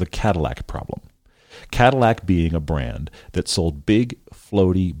put it, the Cadillac problem. Cadillac being a brand that sold big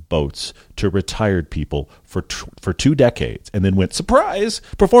floaty boats to retired people for 2 decades, and then went, surprise,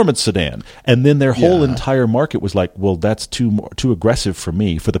 performance sedan. And then their whole entire market was like, well, that's too aggressive for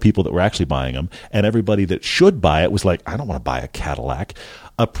me, for the people that were actually buying them. And everybody that should buy it was like, I don't want to buy a Cadillac.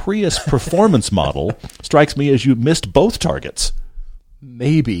 A Prius performance model strikes me as you missed both targets.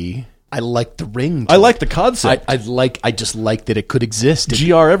 Maybe. I like the ring. I like the concept. I just like that it could exist.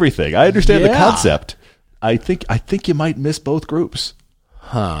 GR everything. I understand the concept. I think you might miss both groups.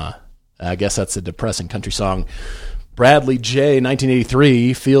 Huh. I guess that's a depressing country song. Bradley J,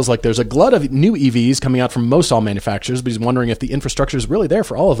 1983, feels like there's a glut of new EVs coming out from most all manufacturers, but he's wondering if the infrastructure is really there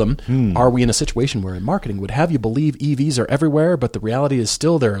for all of them. Are we in a situation where marketing would have you believe EVs are everywhere, but the reality is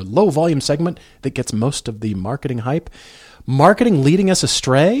still they're a low-volume segment that gets most of the marketing hype? Marketing leading us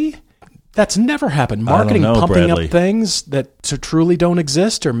astray? That's never happened. Marketing pumping Bradley. up things that truly don't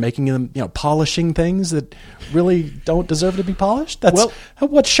exist, or making them, polishing things that really don't deserve to be polished. That's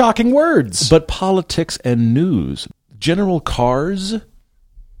what shocking words. But politics and news, general cars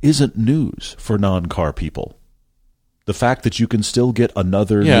isn't news for non-car people. The fact that you can still get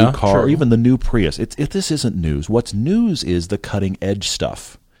another new car, or even the new Prius, this isn't news. What's news is the cutting edge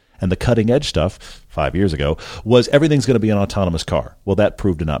stuff. And the cutting edge stuff 5 years ago was everything's going to be an autonomous car. Well, that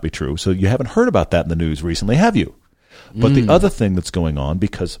proved to not be true. So you haven't heard about that in the news recently, have you? But the other thing that's going on,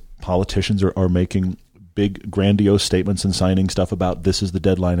 because politicians are making big grandiose statements and signing stuff about this is the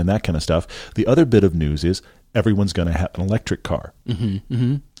deadline and that kind of stuff, the other bit of news is everyone's going to have an electric car.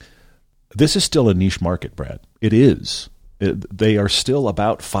 This is still a niche market, Brad. It is. They are still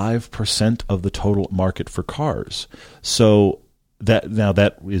about 5% of the total market for cars. So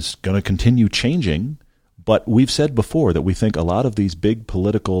that is going to continue changing, but we've said before that we think a lot of these big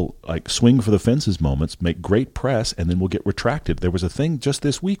political, like, swing for the fences moments make great press and then will get retracted. There was a thing just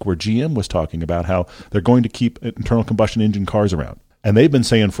this week where GM was talking about how they're going to keep internal combustion engine cars around. And they've been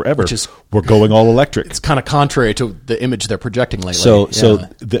saying forever, we're going all electric. It's kind of contrary to the image they're projecting lately.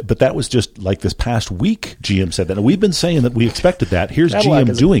 But that was just like this past week, GM said that. And we've been saying that we expected that. Here's Cadillac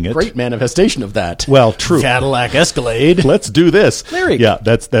GM doing it. Great manifestation of that. Well, true. Cadillac Escalade. Let's do this. Lyric. Yeah,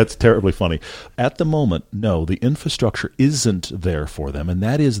 that's terribly funny. At the moment, no, the infrastructure isn't there for them. And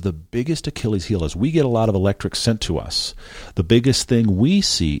that is the biggest Achilles heel. As we get a lot of electric sent to us, the biggest thing we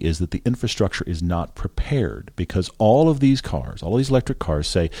see is that the infrastructure is not prepared, because all of these cars, all these electric cars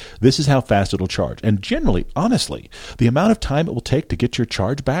say, this is how fast it'll charge. And generally, honestly, the amount of time it will take to get your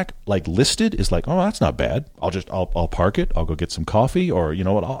charge back, like listed, is like, oh, that's not bad. I'll park it. I'll go get some coffee, or you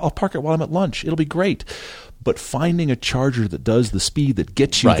know what? I'll park it while I'm at lunch. It'll be great. But finding a charger that does the speed that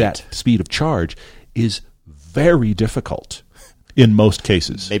gets you that speed of charge is very difficult in most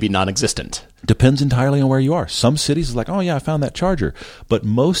cases. Maybe non-existent. Depends entirely on where you are. Some cities is like, oh yeah, I found that charger. But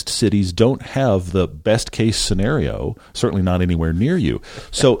most cities don't have the best case scenario, certainly not anywhere near you.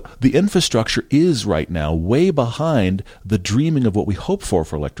 So the infrastructure is right now way behind the dreaming of what we hope for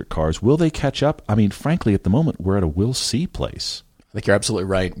electric cars. Will they catch up? I mean, frankly, at the moment, we're at a we'll see place. I think you're absolutely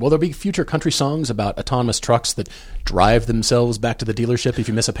right. Will there be future country songs about autonomous trucks that drive themselves back to the dealership if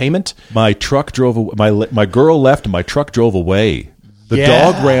you miss a payment? My truck drove away. My girl left and my truck drove away. The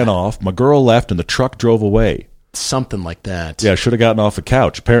dog ran off, my girl left, and the truck drove away. Something like that. Yeah, should have gotten off the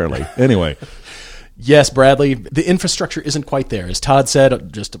couch, apparently. Anyway. Yes, Bradley, the infrastructure isn't quite there. As Todd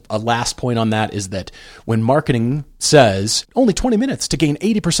said, just a last point on that is that when marketing says only 20 minutes to gain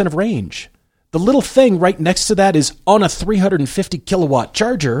 80% of range, the little thing right next to that is on a 350 kilowatt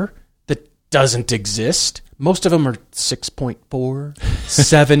charger that doesn't exist. Most of them are 6.4,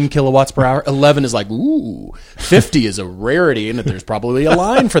 7 kilowatts per hour. 11 is like, ooh, 50 is a rarity, and there's probably a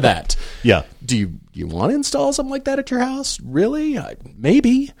line for that. Yeah. Do you want to install something like that at your house? Really?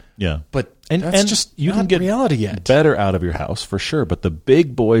 Maybe. Yeah. But that's just you not can get reality yet. Better out of your house for sure. But the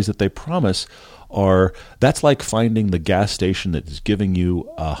big boys that they promise that's like finding the gas station that is giving you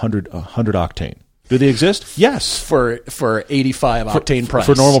 100 octane. Do they exist? Yes. For 85 octane price.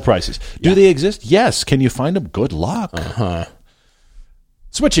 For normal prices. Do they exist? Yes. Can you find them? Good luck. Uh-huh.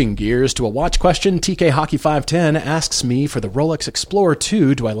 Switching gears to a watch question, TK Hockey 510 asks me, for the Rolex Explorer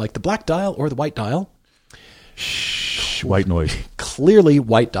 2, do I like the black dial or the white dial? Shh, white noise. Clearly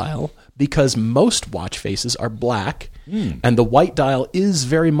white dial, because most watch faces are black, and the white dial is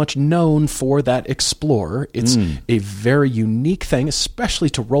very much known for that Explorer. It's a very unique thing, especially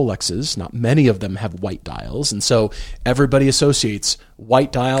to Rolexes. Not many of them have white dials, and so everybody associates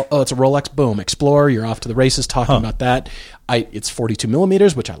white dial. Oh, it's a Rolex. Boom, Explorer. You're off to the races talking about that. It's 42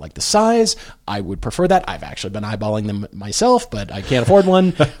 millimeters, which I like the size. I would prefer that. I've actually been eyeballing them myself, but I can't afford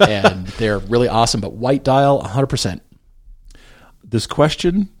one, and they're really awesome. But white dial, 100%. This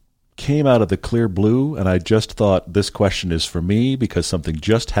question came out of the clear blue, and I just thought this question is for me because something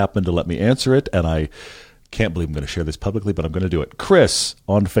just happened to let me answer it, and I can't believe I'm going to share this publicly, but I'm going to do it. Chris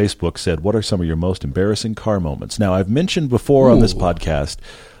on Facebook said, what are some of your most embarrassing car moments? Now, I've mentioned before on this podcast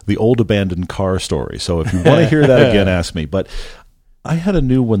the old abandoned car story, so if you want to hear that again, ask me. But I had a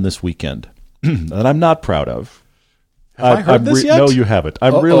new one this weekend that I'm not proud of. Have I heard this yet? No, you haven't.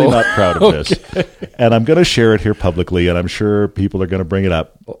 I'm really not proud of this. And I'm going to share it here publicly, and I'm sure people are going to bring it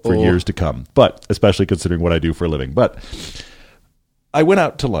up for years to come, but especially considering what I do for a living. But I went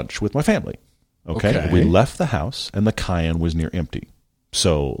out to lunch with my family. Okay. We left the house, and the Cayenne was near empty.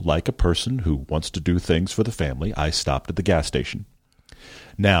 So, like a person who wants to do things for the family, I stopped at the gas station.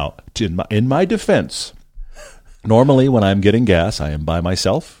 Now, in my defense, normally when I'm getting gas, I am by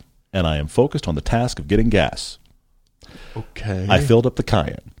myself, and I am focused on the task of getting gas. Okay. I filled up the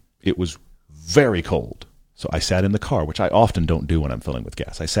Cayenne. It was very cold. So I sat in the car, which I often don't do when I'm filling with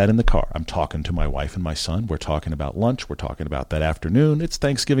gas. I sat in the car. I'm talking to my wife and my son. We're talking about lunch. We're talking about that afternoon. It's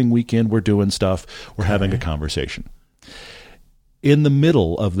Thanksgiving weekend. We're doing stuff. We're having a conversation. In the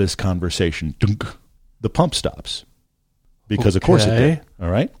middle of this conversation, the pump stops. Because of course it did. All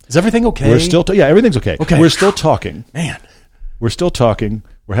right? Is everything okay? We're still everything's okay. We're still talking. Man. We're still talking.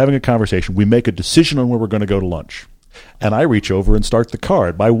 We're having a conversation. We make a decision on where we're going to go to lunch. And I reach over and start the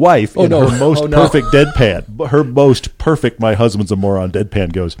car. My wife, her most perfect deadpan, her most perfect, my husband's a moron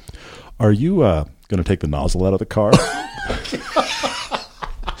deadpan, goes, are you going to take the nozzle out of the car?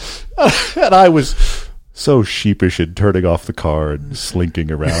 And I was so sheepish in turning off the car and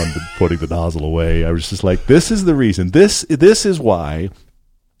slinking around and putting the nozzle away. I was just like, this is the reason. This is why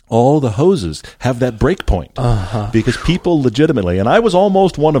all the hoses have that break point. Because people legitimately, and I was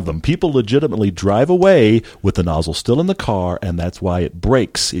almost one of them, people legitimately drive away with the nozzle still in the car, and that's why it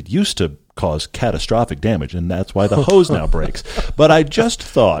breaks. It used to cause catastrophic damage, and that's why the hose now breaks. But I just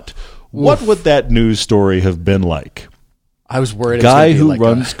thought, what would that news story have been like? I was worried. Guy who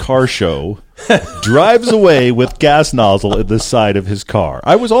runs car show drives away with gas nozzle at the side of his car.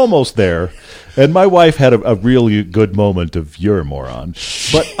 I was almost there, and my wife had a really good moment of "you're a moron."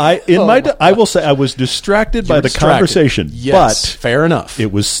 But I will say I was distracted by the conversation. Yes, but fair enough.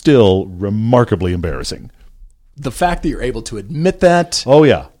 It was still remarkably embarrassing. The fact that you're able to admit that,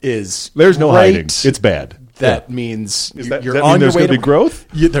 is there's no hiding. It's bad. That means you're on your way to growth.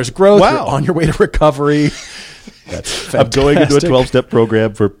 There's growth. Wow. You're on your way to recovery. That's fantastic. I'm going into a 12-step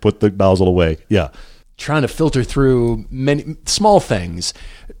program for put the nozzle away. Yeah. Trying to filter through many small things.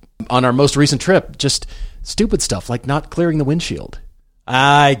 On our most recent trip, just stupid stuff like not clearing the windshield.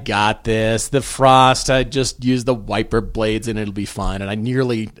 I got this. The frost, I just used the wiper blades and it'll be fine. And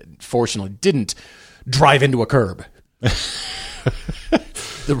I fortunately, didn't drive into a curb.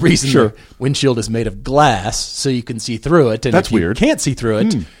 The reason the windshield is made of glass so you can see through it. And that's if you weird. Can't see through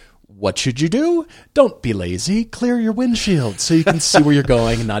it. What should you do? Don't be lazy. Clear your windshield so you can see where you're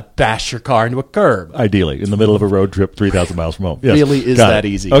going and not bash your car into a curb. Ideally, in the middle of a road trip 3,000 miles from home. Yes. Really is that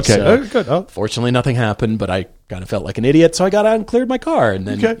easy. Okay, so, good. Fortunately, nothing happened, but I kind of felt like an idiot, so I got out and cleared my car and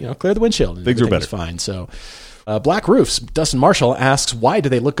then cleared the windshield. And things were better. Fine. So, Black Roofs, Dustin Marshall asks, why do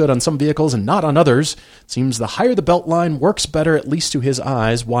they look good on some vehicles and not on others? Seems the higher the belt line works better, at least to his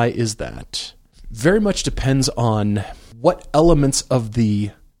eyes. Why is that? Very much depends on what elements of the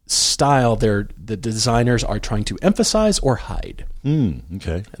style the designers are trying to emphasize or hide. Okay.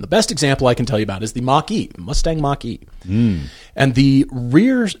 And the best example I can tell you about is the Mach-E, Mustang Mach-E. And the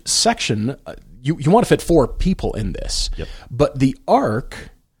rear section, you want to fit 4 people in this. Yep. But the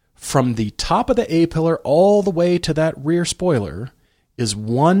arc from the top of the A-pillar all the way to that rear spoiler is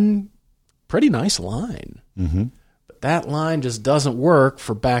one pretty nice line. But that line just doesn't work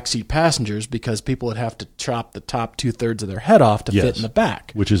for backseat passengers because people would have to chop the top 2/3 of their head off to fit in the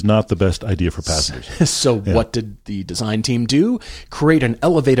back. Which is not the best idea for passengers. So what did the design team do? Create an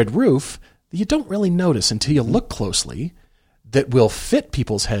elevated roof that you don't really notice until you look closely that will fit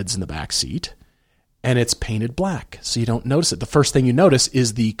people's heads in the back seat. And it's painted black, so you don't notice it. The first thing you notice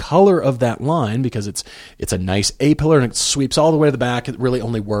is the color of that line because it's a nice A-pillar and it sweeps all the way to the back. It really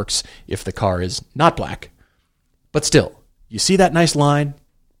only works if the car is not black. But still, you see that nice line,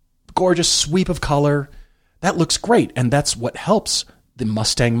 gorgeous sweep of color. That looks great, and that's what helps the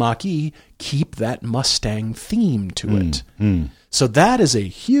Mustang Mach-E keep that Mustang theme to it. So that is a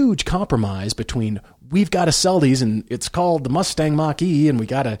huge compromise between we've got to sell these, and it's called the Mustang Mach-E, and we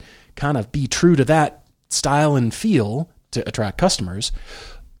got to kind of be true to that style and feel to attract customers.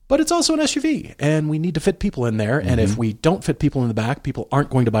 But it's also an SUV, and we need to fit people in there. And if we don't fit people in the back, people aren't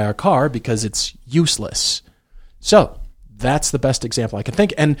going to buy our car because it's useless. So That's the best example I can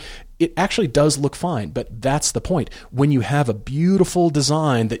think. And it actually does look fine, but that's the point. When you have a beautiful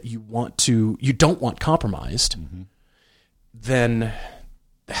design that you don't want compromised, then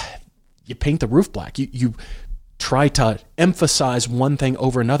you paint the roof black. You try to emphasize one thing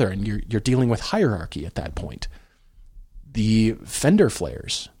over another, and you're dealing with hierarchy at that point. The fender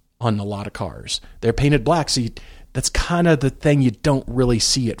flares on a lot of cars, they're painted black, so that's kind of the thing you don't really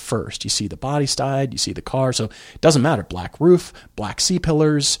see at first. You see the body side, you see the car, so it doesn't matter. Black roof, black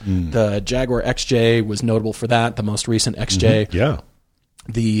C-pillars. The Jaguar XJ was notable for that, the most recent XJ. Yeah.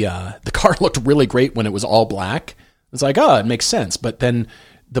 The car looked really great when it was all black. It's like, it makes sense. But then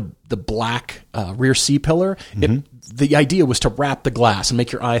the black rear C-pillar, the idea was to wrap the glass and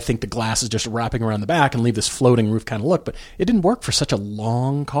make your eye think the glass is just wrapping around the back and leave this floating roof kind of look. But it didn't work for such a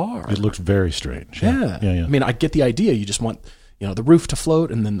long car. It looked very strange. Yeah. I mean, I get the idea. You just want the roof to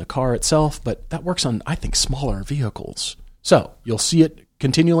float and then the car itself. But that works on, I think, smaller vehicles. So you'll see it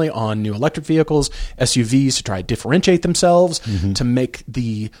continually on new electric vehicles, SUVs, to try to differentiate themselves, to make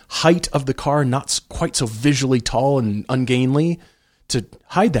the height of the car not quite so visually tall and ungainly, to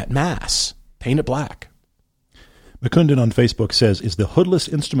hide that mass. Paint it black. Mukundan on Facebook says, is the hoodless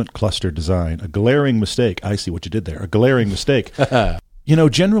instrument cluster design a glaring mistake? I see what you did there. A glaring mistake.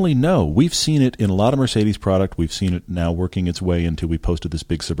 Generally, no. We've seen it in a lot of Mercedes product. We've seen it now working its way into, we posted this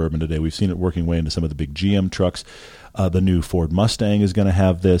big Suburban today. We've seen it working way into some of the big GM trucks. The new Ford Mustang is going to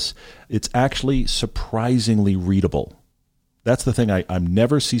have this. It's actually surprisingly readable. That's the thing. I'm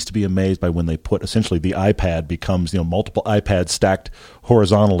never cease to be amazed by when they put essentially the iPad becomes multiple iPads stacked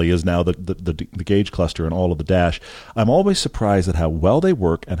horizontally is now the gauge cluster and all of the dash. I'm always surprised at how well they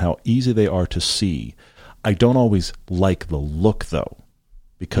work and how easy they are to see. I don't always like the look though,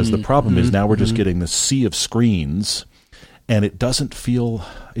 because the problem is now we're just getting this sea of screens, and it doesn't feel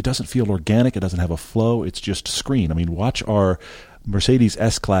organic. It doesn't have a flow. It's just screen. I mean, watch our Mercedes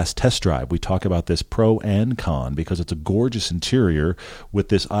S-Class test drive. We talk about this pro and con because it's a gorgeous interior with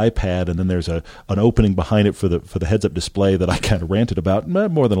this iPad, and then there's an opening behind it for the heads-up display that I kind of ranted about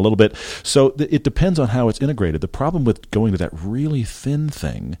more than a little bit. So it depends on how it's integrated. The problem with going to that really thin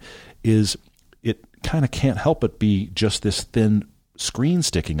thing is it kind of can't help but be just this thin screen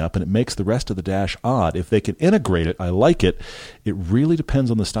sticking up, and it makes the rest of the dash odd. If they can integrate it, I like it. It really depends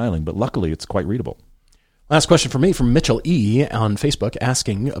on the styling, but luckily it's quite readable. Last question for me from Mitchell E. on Facebook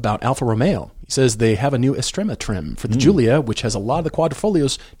asking about Alfa Romeo. He says they have a new Estrema trim for the Giulia, which has a lot of the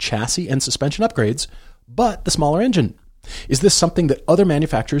Quadrifolio's chassis and suspension upgrades, but the smaller engine. Is this something that other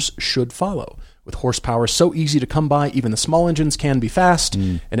manufacturers should follow? With horsepower so easy to come by, even the small engines can be fast.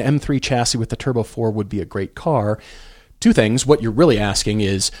 An M3 chassis with the Turbo 4 would be a great car. Two things. What you're really asking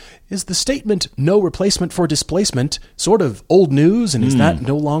is the statement no replacement for displacement sort of old news, and is that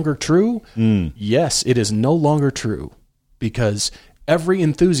no longer true? Yes, it is no longer true, because every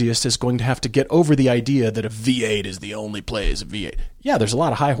enthusiast is going to have to get over the idea that a V8 is the only play as a V8. Yeah, there's a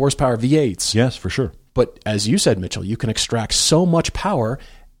lot of high horsepower V8s. Yes, for sure. But as you said, Mitchell, you can extract so much power,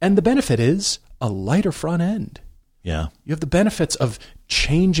 and the benefit is a lighter front end. Yeah. You have the benefits of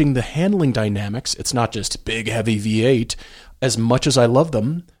changing the handling dynamics. It's not just big, heavy V8. As much as I love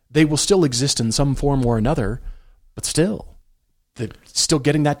them, they will still exist in some form or another, but still, they're still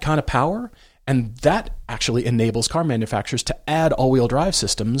getting that kind of power. And that actually enables car manufacturers to add all-wheel drive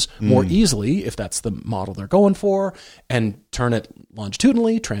systems more easily, if that's the model they're going for, and turn it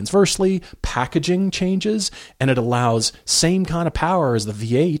longitudinally, transversely. Packaging changes, and it allows same kind of power as the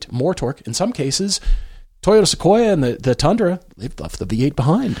V8, more torque in some cases. Toyota Sequoia and the Tundra, they've left the V8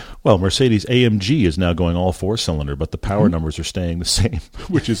 behind. Well, Mercedes AMG is now going all four-cylinder, but the power numbers are staying the same,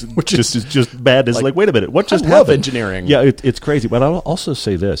 which is just bad. It's like, wait a minute, what just happened? I love engineering. Yeah, it's crazy. But I'll also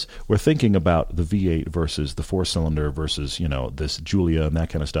say this. We're thinking about the V8 versus the four-cylinder versus, this Giulia and that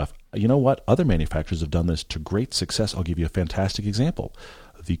kind of stuff. You know what? Other manufacturers have done this to great success. I'll give you a fantastic example.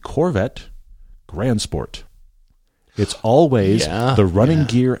 The Corvette Grand Sport. It's always the running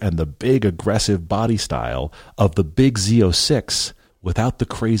gear and the big aggressive body style of the big Z06 without the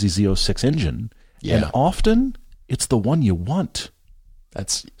crazy Z06 engine. Yeah. And often it's the one you want.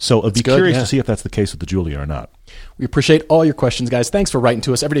 So I'd be curious to see if that's the case with the Giulia or not. We appreciate all your questions, guys. Thanks for writing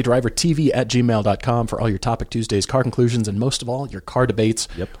to us. EverydayDriverTV@gmail.com for all your Topic Tuesdays, car conclusions, and most of all, your car debates.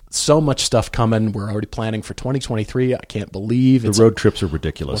 Yep. So much stuff coming. We're already planning for 2023. I can't believe the road trips are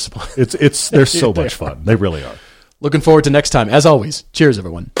ridiculous. They're so much fun. They really are. Looking forward to next time. As always, cheers,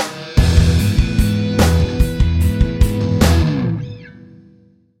 everyone.